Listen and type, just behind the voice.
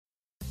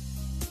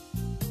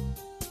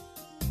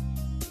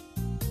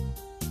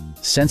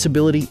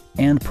Sensibility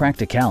and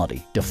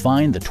practicality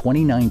define the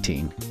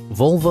 2019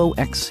 Volvo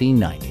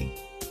XC90.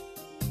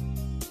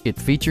 It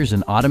features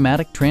an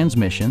automatic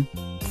transmission,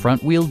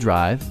 front-wheel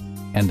drive,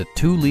 and a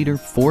 2-liter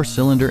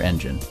 4-cylinder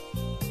engine.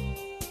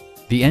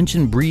 The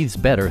engine breathes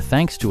better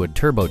thanks to a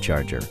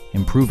turbocharger,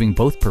 improving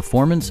both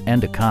performance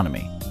and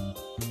economy.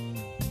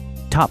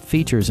 Top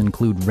features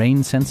include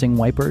rain-sensing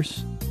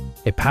wipers,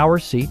 a power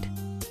seat,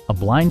 a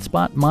blind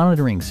spot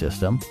monitoring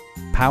system,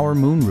 power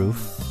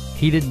moonroof,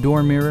 heated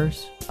door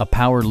mirrors, a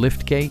power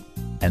liftgate,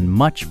 and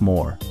much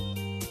more.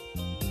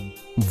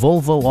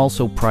 Volvo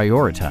also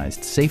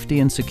prioritized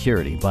safety and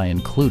security by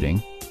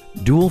including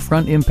dual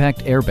front impact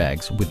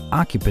airbags with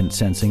occupant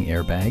sensing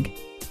airbag,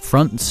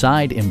 front and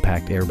side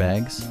impact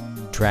airbags,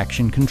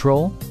 traction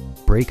control,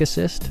 brake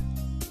assist,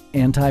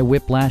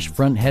 anti-whiplash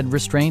front head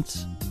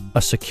restraints,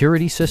 a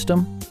security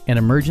system, an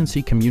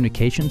emergency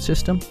communication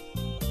system,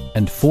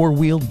 and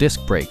 4-wheel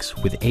disc brakes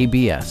with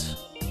ABS.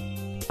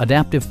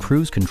 Adaptive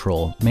Cruise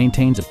Control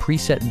maintains a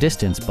preset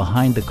distance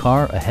behind the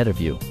car ahead of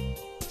you,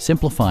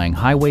 simplifying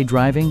highway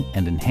driving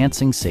and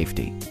enhancing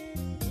safety.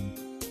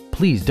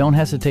 Please don't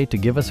hesitate to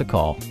give us a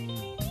call.